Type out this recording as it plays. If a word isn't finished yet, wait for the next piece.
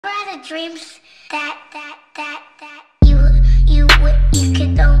dreams that you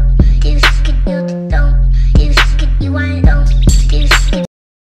could don't do skid you don't do skid you want don't do skid.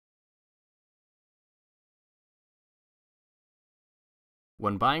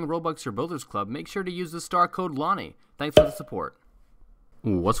 When buying Robux or Builders Club, make sure to use the star code Lonnie. Thanks for the support.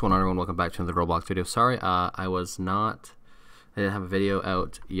 What's going on, everyone? Welcome back to another Roblox video. Sorry, I didn't have a video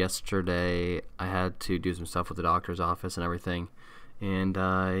out yesterday. I had to do some stuff with the doctor's office and everything. And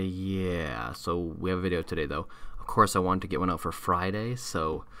yeah, so we have a video today though. Of course, I wanted to get one out for Friday,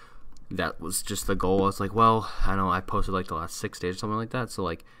 so that was just the goal. I was like, well, I know I posted like the last 6 days or something like that, so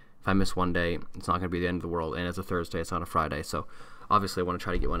like if I miss one day, it's not going to be the end of the world. And it's a Thursday, it's not a Friday, so obviously I want to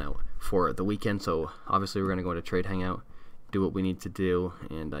try to get one out for the weekend. So obviously we're going to go to Trade Hangout, do what we need to do,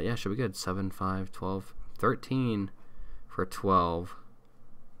 and yeah, should be good. 7, 5, 12, 13 for 12.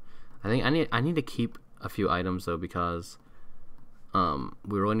 I think I need to keep a few items though, because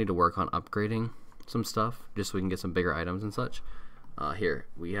we really need to work on upgrading some stuff just so we can get some bigger items and such. Here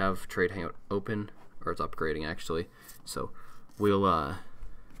we have Trade Hangout open, or it's upgrading actually, so we'll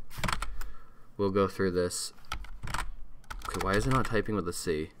go through this. Okay, why is it not typing with a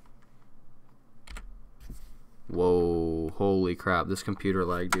C? Whoa, holy crap, this computer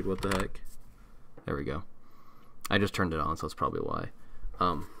lag, dude, what the heck? There we go. I just turned it on, so that's probably why.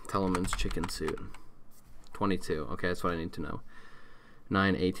 Teleman's chicken suit. 22, okay, that's what I need to know.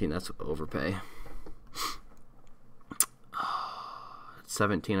 9, 18, that's overpay.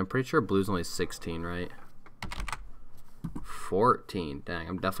 17, I'm pretty sure blue's only 16, right? 14, dang,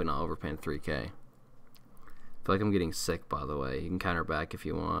 I'm definitely not overpaying 3K. I feel like I'm getting sick, by the way. You can counter back if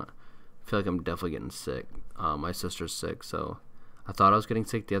you want. I feel like I'm definitely getting sick. My sister's sick, so I thought I was getting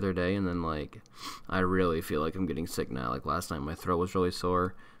sick the other day, and then like I really feel like I'm getting sick now. Like last night my throat was really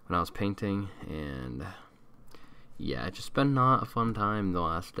sore when I was painting, and yeah, it's just been not a fun time the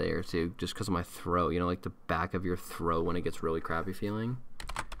last day or two just because of my throat. You know, like the back of your throat when it gets really crappy feeling.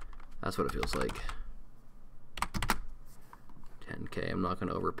 That's what it feels like. 10K, I'm not going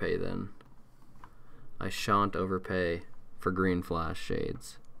to overpay then. I shan't overpay for green flash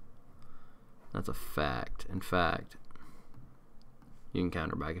shades. That's a fact. In fact, you can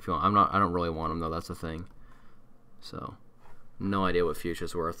counter back if you want. I don't really want them though, that's the thing. So, no idea what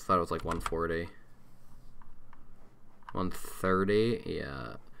fuchsia's worth. Thought it was like 140. 130,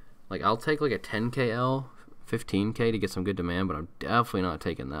 yeah. Like I'll take like a 10K L, 15K to get some good demand, but I'm definitely not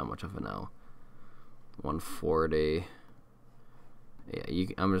taking that much of an L. 140. Yeah,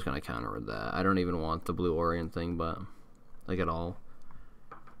 I'm just gonna counter with that. I don't even want the blue Orient thing, but like at all.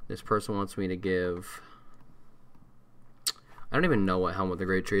 This person wants me to give. I don't even know what the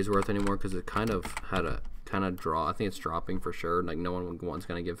Great Tree is worth anymore, because it kind of had a draw. I think it's dropping for sure. Like no one's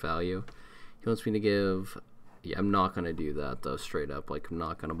gonna give value. He wants me to give. Yeah, I'm not gonna do that though. Straight up, like I'm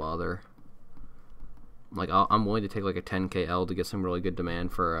not gonna bother. Like I'm willing to take like a 10K L to get some really good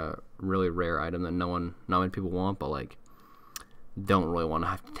demand for a really rare item that not many people want, but like don't really want to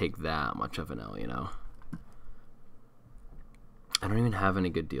have to take that much of an L, you know. I don't even have any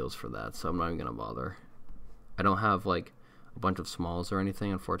good deals for that, so I'm not even gonna bother. I don't have like a bunch of smalls or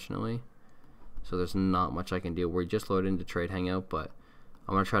anything, unfortunately, so there's not much I can do. We just loaded into Trade Hangout, but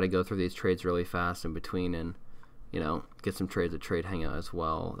I'm gonna try to go through these trades really fast in between, and you know, get some trades at Trade Hangout as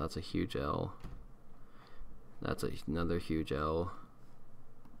well. That's a huge L. That's another huge L.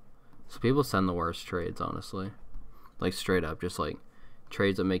 So people send the worst trades, honestly. Like straight up, just like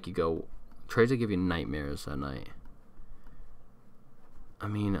trades that make you go, trades that give you nightmares at night. I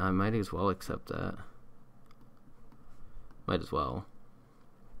mean, I might as well accept that. Might as well.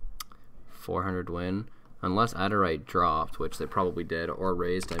 400 win. Unless Adderite dropped, which they probably did, or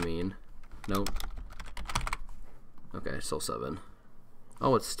raised, I mean. Nope. Okay, still 7.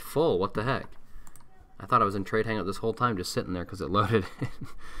 Oh, it's full. What the heck? I thought I was in Trade Hangout this whole time, just sitting there because it loaded.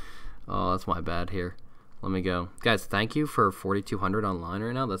 Oh, that's my bad here. Let me go. Guys, thank you for 4,200 online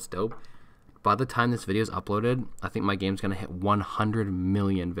right now. That's dope. By the time this video is uploaded, I think my game's going to hit 100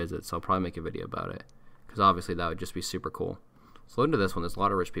 million visits, so I'll probably make a video about it, because obviously that would just be super cool. So into this one, there's a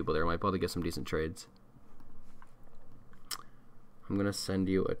lot of rich people there. I might be able to get some decent trades. I'm going to send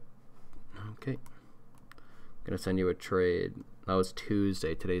you a... Okay. I'm going to send you a trade. That was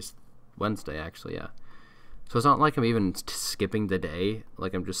Tuesday. Today's Wednesday, actually, yeah. So it's not like I'm even skipping the day.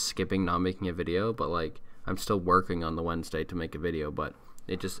 Like, I'm just skipping not making a video, but, like, I'm still working on the Wednesday to make a video, but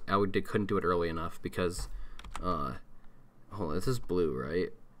it just... couldn't do it early enough because... hold on, this is blue, right?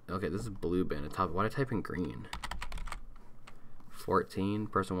 Okay, this is blue band at top. Why did I type in green? 14.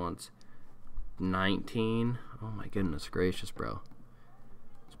 Person wants 19. Oh, my goodness gracious, bro.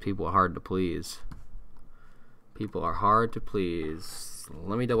 These people are hard to please. People are hard to please.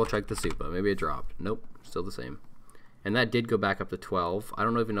 Let me double check the super. Maybe it dropped. Nope, still the same. And that did go back up to 12. I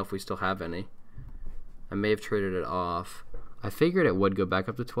don't even know if we still have any. I may have traded it off. I figured it would go back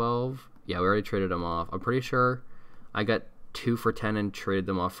up to 12. Yeah, we already traded them off. I'm pretty sure I got 2 for 10 and traded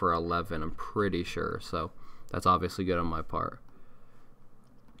them off for 11. I'm pretty sure. So that's obviously good on my part.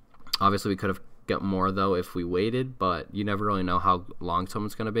 Obviously, we could have got more, though, if we waited. But you never really know how long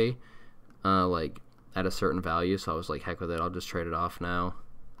someone's going to be. Like, at a certain value. So I was like, heck with it. I'll just trade it off now.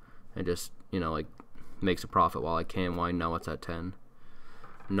 And just, you know, like, makes a profit while I can. Why now it's at 10.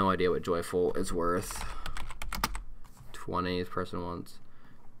 No idea what Joyful is worth. 20, this person wants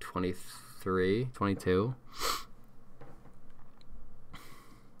 23, 22.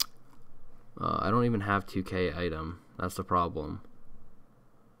 I don't even have 2K item. That's the problem.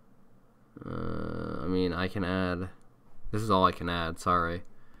 I mean, I can add. This is all I can add. Sorry.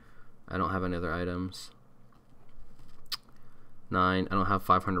 I don't have any other items. 9. I don't have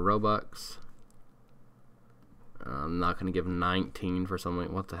 500 Robux. I'm not going to give 19 for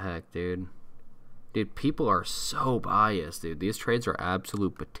something. What the heck, dude? Dude, people are so biased, dude. These trades are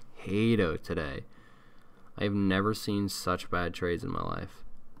absolute potato today. I've never seen such bad trades in my life.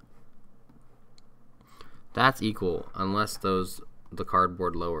 That's equal, unless the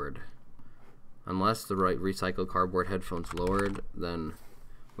cardboard lowered. Unless the recycled cardboard headphones lowered, then,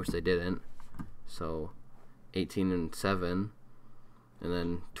 which they didn't. So, 18 and 7, and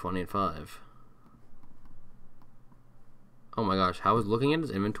then 20 and 5. Oh my gosh, I was looking at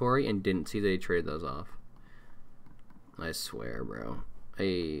his inventory and didn't see that he traded those off. I swear, bro.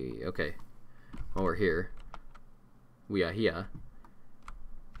 Hey, okay. While we're here. We are here.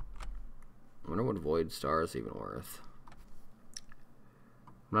 I wonder what Void Star is even worth.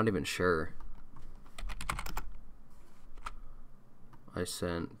 I'm not even sure. I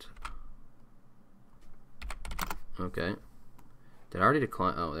sent... Okay. Did I already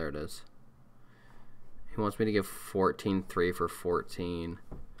decline? Oh, there it is. He wants me to give 14.3 for 14.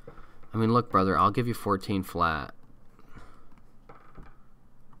 I mean, look, brother, I'll give you 14 flat.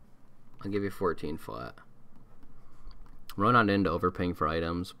 I'll give you 14 flat. I'm not into overpaying for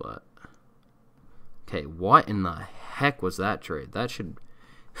items, but... Okay, what in the heck was that trade? That should...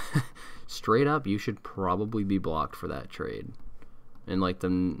 Straight up, you should probably be blocked for that trade. In, like, the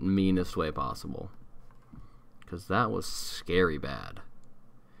meanest way possible. Because that was scary bad.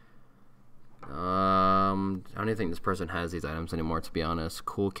 I don't even think this person has these items anymore, to be honest.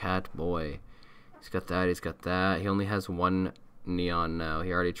 Cool cat boy. He's got that, he's got that. He only has one neon now.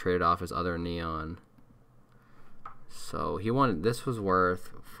 He already traded off his other neon. So he wanted, this was worth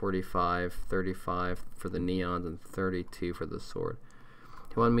 45, 35 for the neons and 32 for the sword.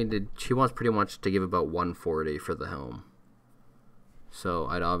 He wanted me to, she wants pretty much to give about 140 for the helm. So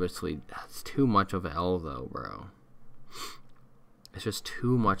I'd obviously, that's too much of an L though, bro. It's just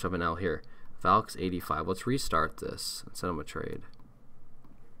too much of an L here. Valk's 85. Let's restart this and send him a trade.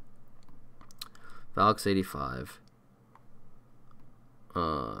 Valk's 85.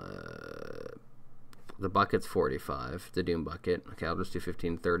 The bucket's 45. The Doom bucket. Okay, I'll just do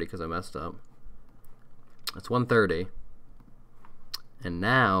 15.30 because I messed up. That's 130. And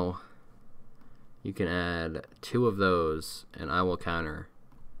now you can add 2 of those and I will counter.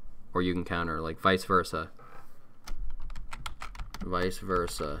 Or you can counter, like vice versa. Vice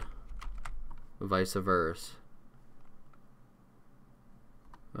versa. Vice versa.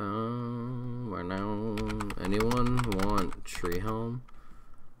 Anyone want tree home?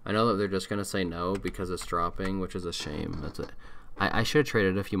 I know that they're just gonna say no because it's dropping, which is a shame. That's it. I should have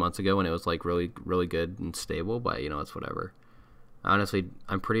traded it a few months ago when it was like really good and stable, but you know, it's whatever. Honestly,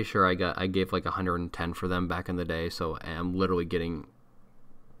 I'm pretty sure I gave like 110 for them back in the day, so I'm literally getting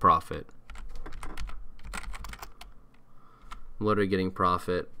profit. I'm literally getting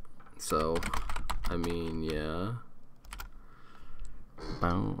profit. So, I mean, yeah.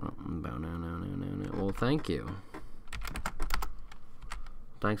 Well, thank you.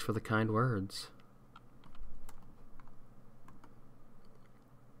 Thanks for the kind words.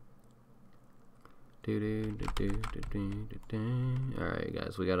 Alright,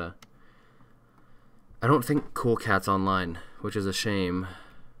 guys, we gotta... I don't think Cool Cat's online, which is a shame.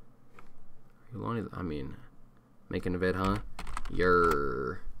 I mean, making a vid, huh? Bruh.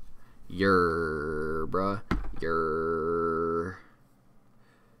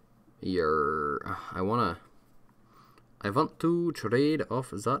 I want to trade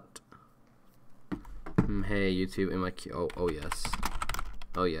off that. Hey, YouTube, in my queue. Oh, yes.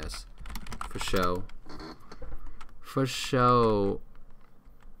 Oh, yes. For show. For show.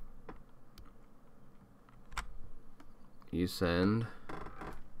 You send.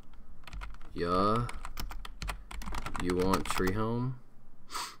 Yeah. You want tree home?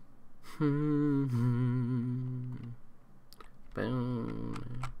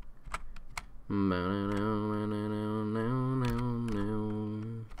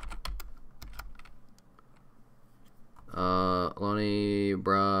 Lonnie,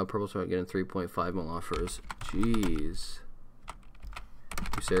 bruh, purple start getting 3.5 mil offers. Jeez.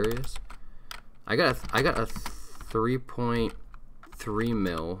 You serious? I got a 3.3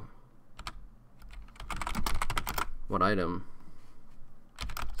 mil. What item?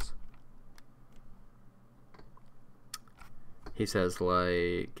 He says,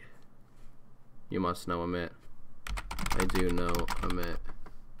 like, you must know Amit. I do know Amit.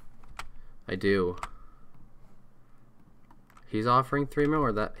 I do. He's offering 3 mil,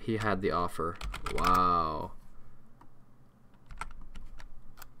 or that he had the offer? Wow.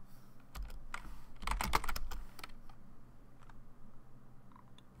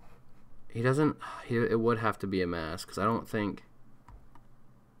 He doesn't. It would have to be a mask, because I don't think.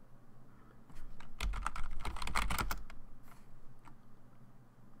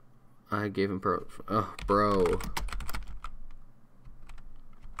 I gave him pro. Oh, bro.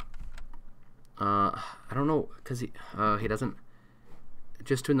 I don't know, because he doesn't.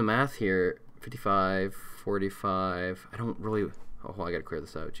 Just doing the math here, 55, 45. I don't really. Oh, I gotta clear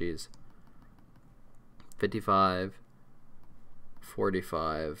this out. Jeez. 55,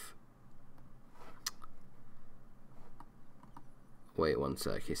 45. Wait one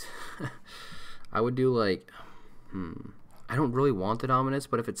sec. He's. I would do like. I don't really want the dominance,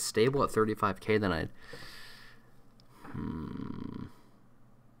 but if it's stable at 35k, then I'd.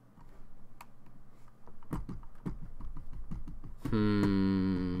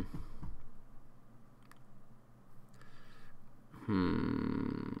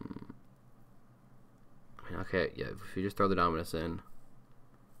 Okay, yeah, if you just throw the dominance in.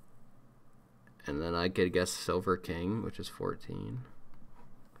 And then I could guess Silver King, which is 14.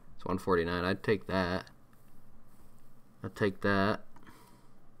 It's 149. I'd take that. I'd take that.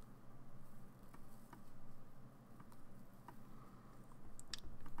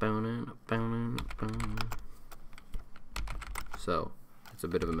 So, it's a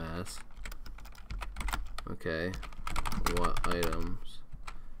bit of a mess. Okay. What items?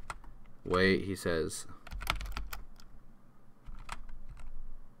 Wait, he says.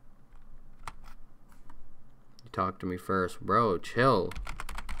 You talk to me first. Bro, chill.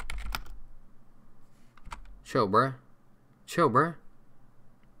 Chill, bruh. Chill, bruh.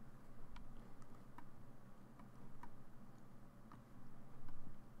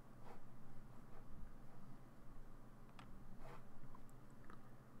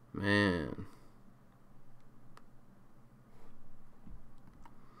 Man.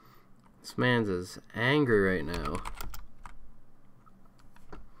 This man's is angry right now.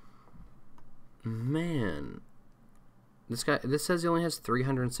 Man. This guy, this says he only has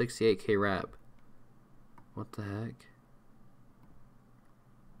 368k rap. What the heck?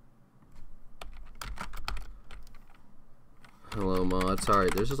 Hello, mod. Sorry,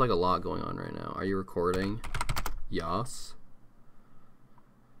 there's just like a lot going on right now. Are you recording? Yes.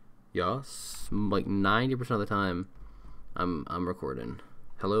 Yes. Like 90% of the time, I'm recording.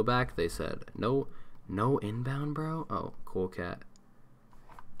 Hello back, they said. No inbound, bro? Oh, cool cat.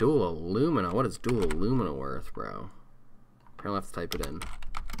 Dual Illumina. What is Dual Illumina worth, bro? Apparently I have to type it in.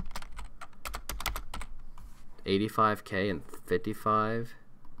 85k and 55. I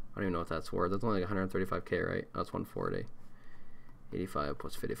don't even know what that's worth. That's only like 135k, right? Oh, that's 140. 85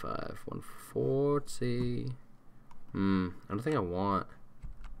 plus 55. 140. I don't think I want.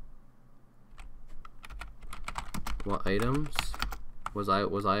 What items? Was I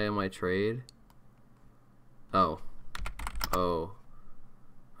in my trade? Oh,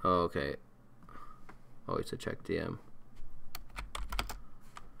 okay. Oh, it's a check DM.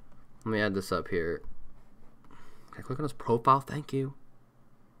 Let me add this up here. Can I click on his profile? Thank you.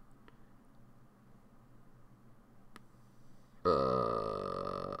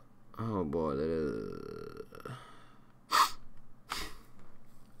 Oh boy, that is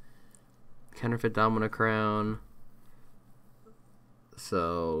counterfeit domino crown.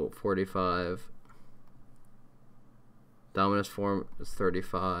 So 45. Dominus form is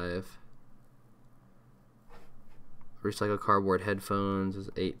 35. Recycled cardboard headphones is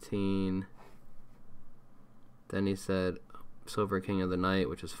 18. Then he said Silver King of the Night,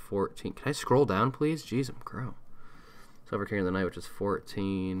 which is 14. Can I scroll down, please? Jeez, I'm grown. Silver King of the Night, which is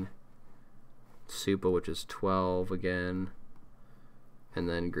 14. Supa, which is 12 again. And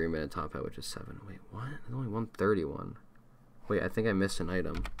then Green Man Top Hat, which is 7. Wait, what? There's only 131. Wait, I think I missed an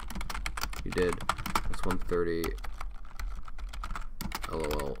item. You did. That's 130.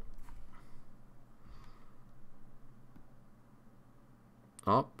 LOL.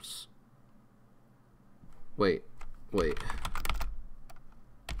 Oops. Wait.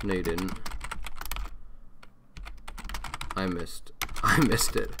 No, you didn't. I missed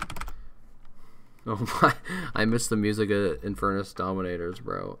it. Oh my! I missed the music of Infernus Dominators,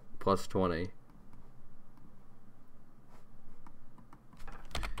 bro. Plus 20.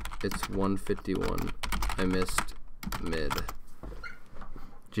 It's 151. I missed mid.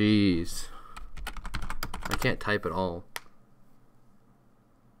 Jeez. I can't type at all.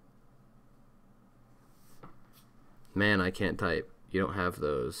 Man, I can't type. You don't have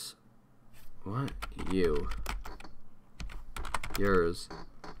those. What? You. Yours.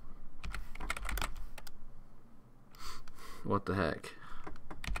 What the heck?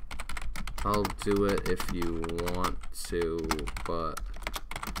 I'll do it if you want to, but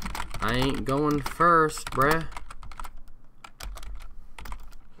I ain't going first, bruh.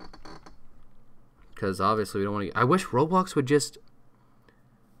 Because obviously we don't want to. I wish Roblox would just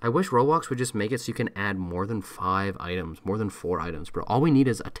make it so you can add more than 5 items, more than 4 items, bro. All we need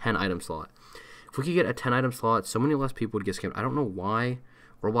is a 10 item slot. If we could get a 10 item slot, so many less people would get scammed. I don't know why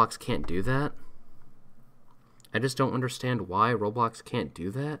Roblox can't do that. I just don't understand why Roblox can't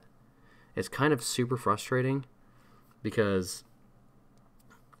do that. It's kind of super frustrating because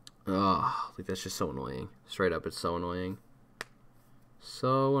like that's just so annoying. Straight up, it's so annoying.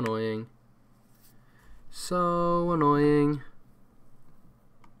 So annoying. So annoying.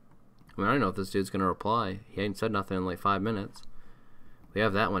 I mean, I don't know if this dude's gonna reply. He ain't said nothing in like 5 minutes. We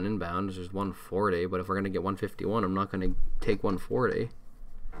have that one inbound, which is 140, but if we're gonna get 151, I'm not gonna take 140.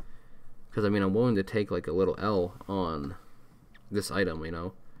 Because I mean, I'm willing to take like a little L on this item, you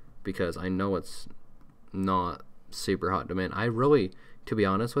know, because I know it's not super hot demand. I really, to be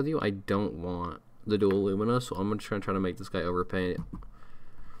honest with you, I don't want the dual Lumina, so I'm just gonna try to make this guy overpay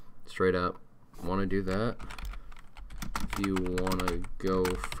straight up. Want to do that? If you want to go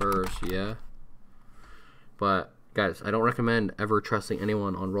first, yeah. But guys, I don't recommend ever trusting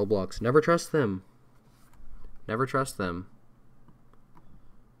anyone on Roblox. Never trust them. Never trust them.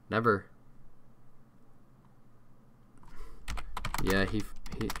 Never. Yeah, he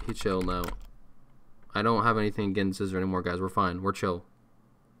chill now. I don't have anything against Scissor anymore, guys. We're fine. We're chill.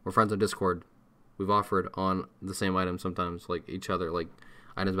 We're friends on Discord. We've offered on the same item sometimes, like each other, like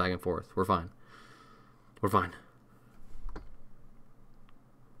items back and forth. We're fine. We're fine.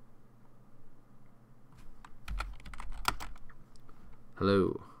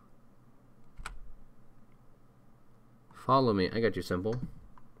 Hello. Follow me. I got you, simple.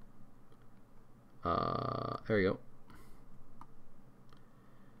 There we go.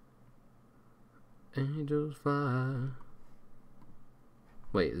 Angels fly.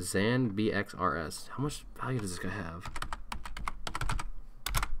 Wait, Zan BXRS. How much value does this guy have?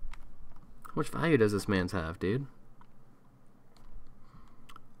 How much value does this man's have, dude?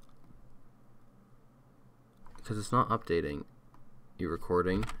 Because it's not updating. You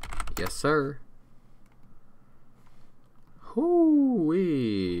recording? Yes, sir.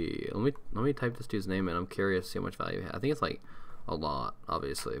 Hoo-wee. Let me type this dude's name in. I'm curious to see how much value he has. I think it's like a lot,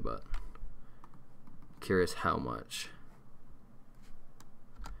 obviously, but curious how much.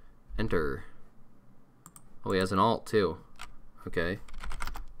 Enter. Oh, he has an alt too. Okay.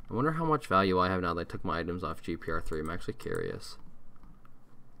 I wonder how much value I have now that I took my items off GPR3. I'm actually curious.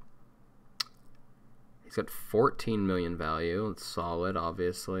 He's got 14 million value. It's solid,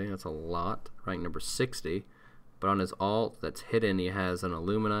 obviously. That's a lot. Rank number 60. But on his alt that's hidden, he has an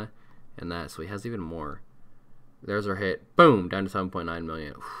Illumina and that, so he has even more. There's our hit. Boom! Down to 7.9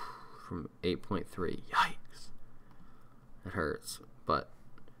 million. From 8.3. Yikes. It hurts. But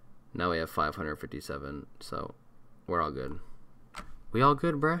now we have 557, so we're all good. We all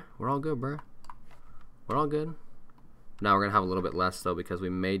good, bruh? We're all good, bruh. We're all good. Now we're going to have a little bit less, though, because we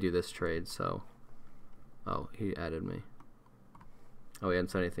may do this trade, so. Oh, he added me. Oh, he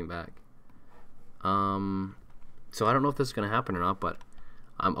hadn't said anything back. So I don't know if this is going to happen or not, but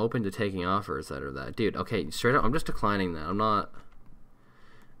I'm open to taking offers that are that. Dude, okay, straight up, I'm just declining that. I'm not.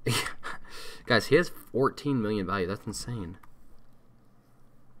 Guys, he has 14 million value. That's insane.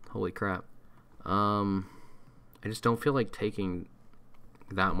 Holy crap. I just don't feel like taking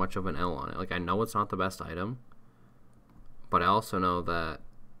that much of an L on it. Like, I know it's not the best item, but I also know that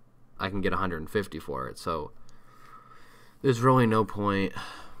I can get 150 for it, so there's really no point.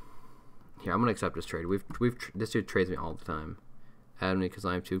 Here, I'm gonna accept this trade. This dude trades me all the time. Add me because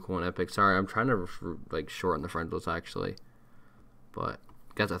I'm too cool and epic. Sorry, I'm trying to like shorten the friend list actually. But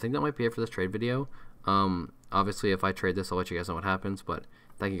guys, I think that might be it for this trade video. Obviously, if I trade this, I'll let you guys know what happens. But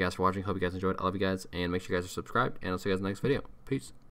thank you guys for watching. Hope you guys enjoyed. I love you guys, and make sure you guys are subscribed. And I'll see you guys in the next video. Peace.